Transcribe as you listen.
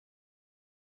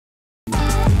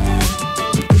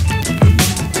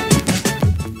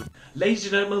Ladies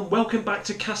and gentlemen, welcome back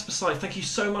to Caspersight. Thank you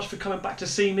so much for coming back to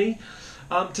see me.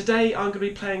 Today I'm going to be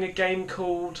playing a game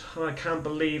called, I can't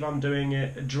believe I'm doing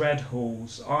it,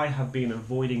 Dreadhalls. I have been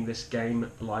avoiding this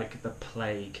game like the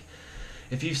plague.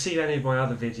 If you've seen any of my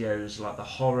other videos, like the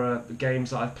horror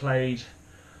games that I've played,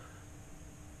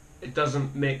 it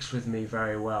doesn't mix with me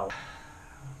very well.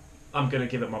 I'm going to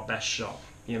give it my best shot,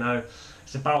 you know.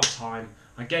 It's about time.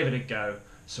 I gave it a go.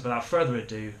 So without further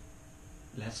ado,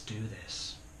 let's do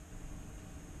this.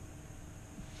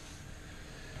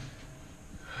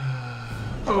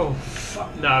 Oh,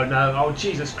 fuck. No. Oh,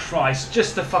 Jesus Christ.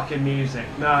 Just the fucking music.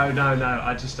 No.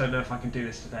 I just don't know if I can do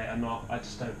this today or not. I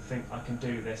just don't think I can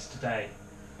do this today.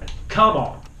 Come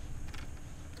on.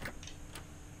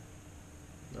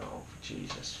 Oh,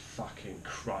 Jesus fucking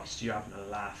Christ. You're having a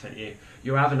laugh, aren't you?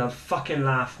 You're having a fucking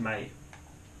laugh, mate.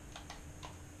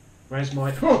 Where's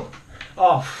my...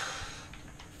 Oh.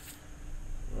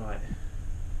 Right.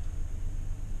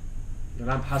 The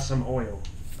lamp has some oil.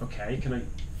 Okay, can I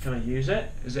use it?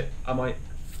 Is it, can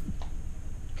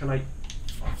I,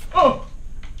 oh!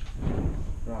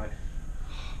 Right.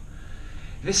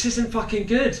 This isn't fucking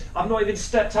good. I've not even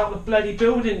stepped out of the bloody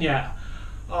building yet.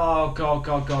 Oh, God.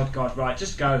 Right,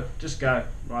 just go.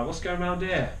 Right, what's going around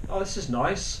here? Oh, this is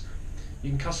nice.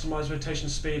 You can customise rotation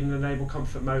speed and enable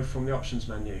comfort mode from the options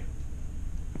menu.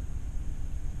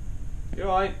 You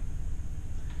alright?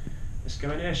 Let's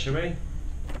go in here, shall we?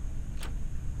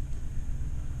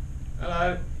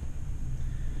 Hello.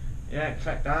 Yeah,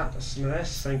 collect that. That's some of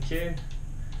this. Thank you.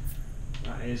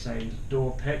 That is a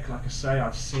door pick. Like I say,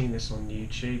 I've seen this on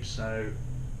YouTube, so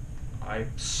I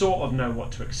sort of know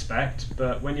what to expect.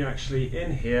 But when you're actually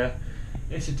in here,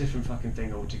 it's a different fucking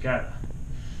thing altogether.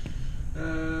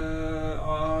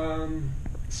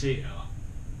 See,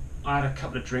 I had a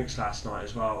couple of drinks last night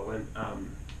as well.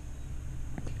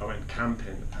 I went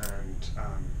camping, and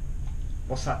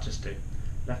what's that just do?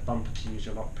 Left bumper to use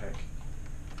your lockpick.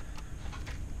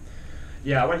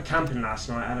 Yeah, I went camping last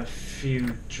night, I had a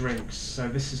few drinks, so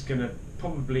this is going to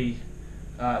probably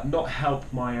not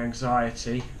help my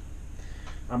anxiety.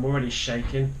 I'm already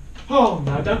shaking. Oh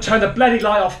no, don't turn the bloody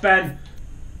light off, Ben!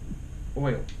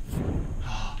 Oil.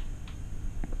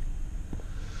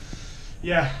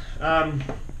 Yeah,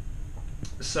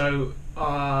 so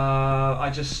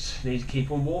I just need to keep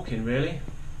on walking, really.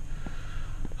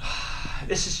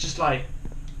 This is just like...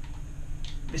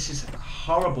 This is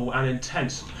horrible and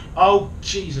intense. Oh,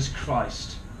 Jesus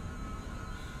Christ.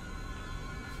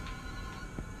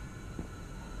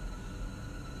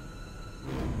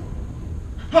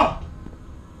 Huh!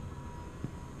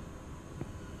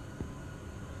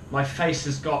 My face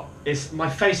has got... my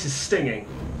face is stinging.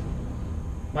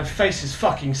 My face is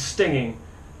fucking stinging.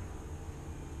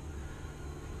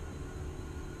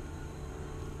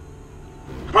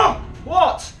 Oh!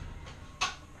 What?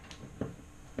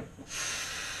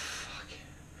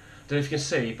 Don't know if you can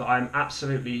see, but I'm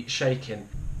absolutely shaking.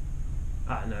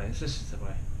 Ah, no, this is the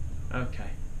way.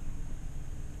 Okay.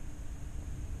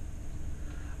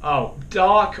 Oh,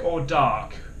 dark or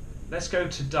dark? Let's go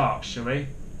to dark, shall we?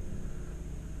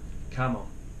 Come on,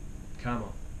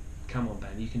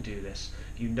 Ben, you can do this.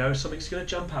 You know something's going to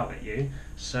jump out at you,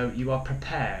 so you are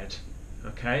prepared,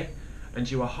 okay?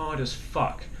 And you are hard as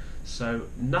fuck, so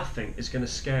nothing is going to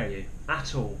scare you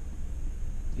at all.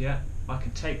 Yeah, I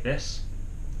can take this.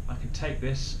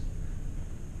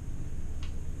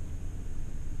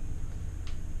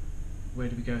 Where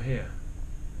do we go here?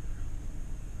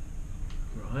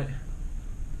 Right.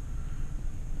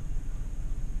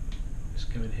 Let's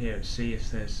go in here and see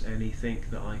if there's anything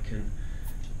that I can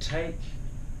take.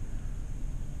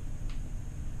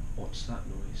 What's that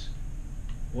noise?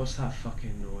 What's that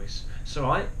fucking noise? It's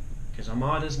alright, because I'm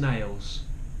hard as nails.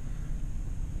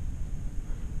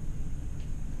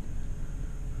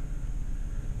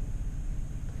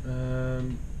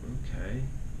 Okay.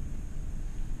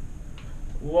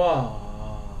 Whoa.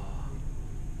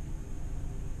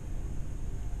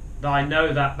 I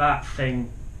know that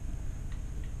thing.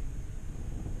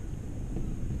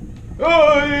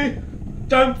 Oi!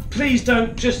 Please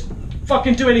don't just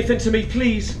fucking do anything to me,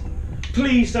 please.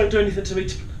 Please don't do anything to me.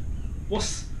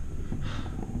 What's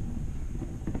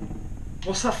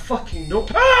that fucking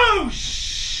noise? Oh,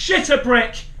 shit, a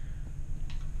brick!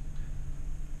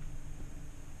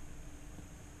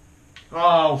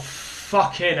 Oh,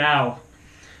 fucking hell.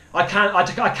 I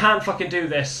can't fucking do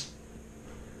this.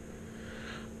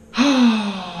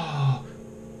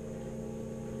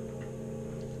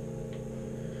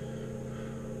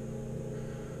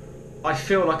 I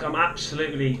feel like I'm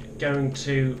absolutely going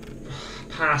to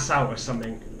pass out or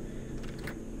something.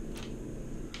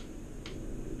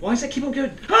 Why does it keep on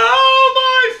going? Oh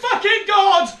my fuck! fucking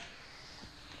God!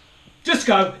 Just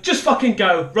go. Just fucking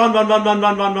go. Run, run, run, run,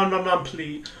 run, run, run, run, run,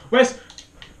 please. Where's...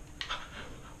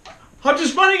 I'm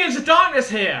just running into darkness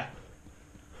here.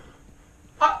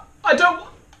 I don't...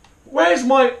 Where's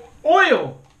my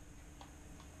oil?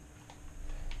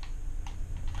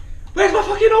 Where's my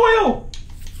fucking oil?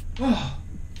 Oh,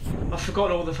 I've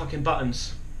forgotten all the fucking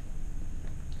buttons.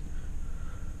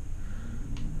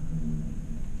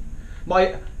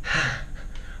 My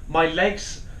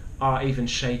legs are even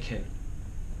shaking.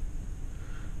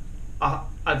 I've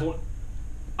got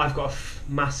a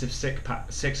massive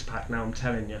six pack now. I'm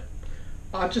telling you.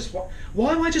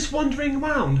 Why am I just wandering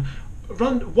around? I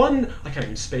can't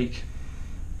even speak.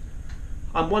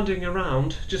 I'm wandering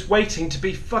around, just waiting to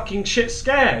be fucking shit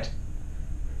scared.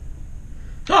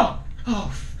 Oh,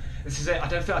 this is it. I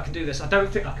don't think I can do this. I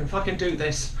don't think I can fucking do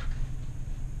this.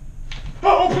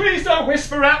 Oh, please don't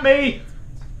whisper at me.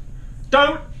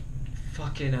 Don't.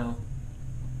 Fucking hell.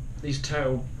 These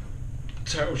turtle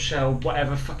shell,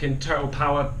 whatever fucking turtle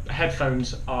power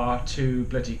headphones are too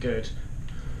bloody good.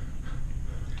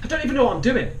 I don't even know what I'm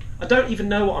doing. I don't even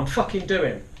know what I'm fucking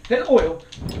doing. There's oil.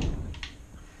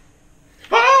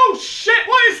 Oh shit,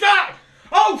 what is that?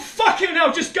 Oh fucking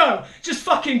hell, just go. Just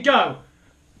fucking go.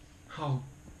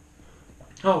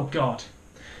 Oh God.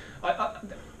 I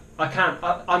can't.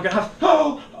 I'm gonna have.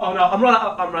 Oh no, I'm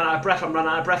running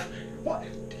out of breath. What?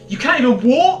 You can't even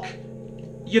walk?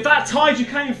 You're that tired you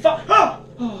can't even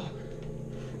Oh,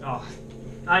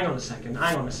 hang on a second.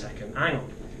 Hang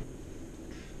on.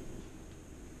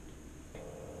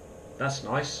 That's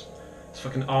nice. It's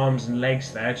fucking arms and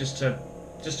legs there, just to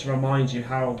remind you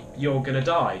how you're gonna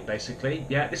die, basically.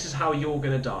 Yeah, this is how you're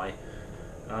gonna die.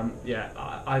 Yeah,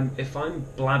 if I'm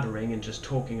blabbering and just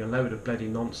talking a load of bloody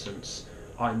nonsense,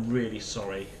 I'm really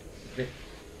sorry.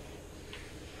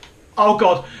 Oh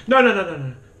God!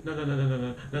 No!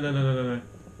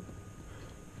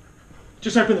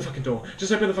 Just open the fucking door.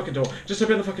 Just open the fucking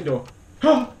door.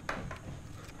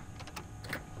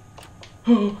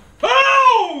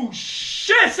 Oh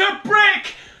shit! A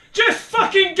brick! Just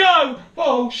fucking go!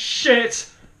 Oh shit!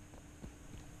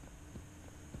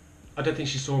 I don't think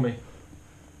she saw me.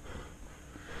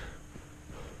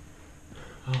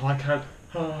 Oh, I can't.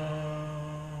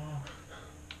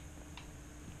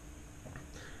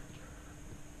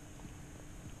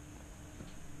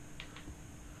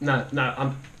 No,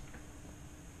 I'm...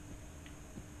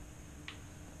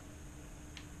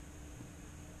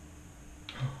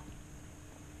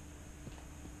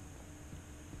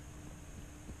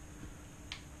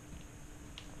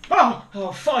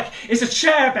 Oh fuck! It's a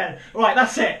chair, Ben. Right,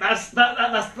 that's it. That's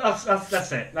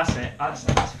it. That's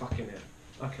fucking it.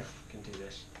 I can't fucking do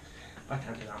this. I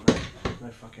can't do that, mate. No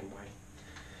fucking way.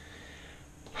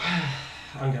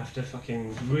 I'm gonna have to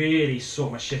fucking really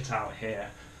sort my shit out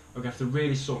here. I'm gonna have to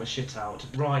really sort my shit out.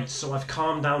 Right, so I've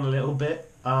calmed down a little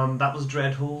bit. That was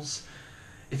Dreadhalls.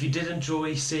 If you did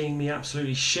enjoy seeing me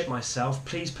absolutely shit myself,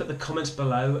 please put the comments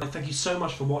below. Thank you so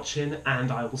much for watching,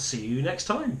 and I will see you next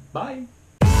time. Bye.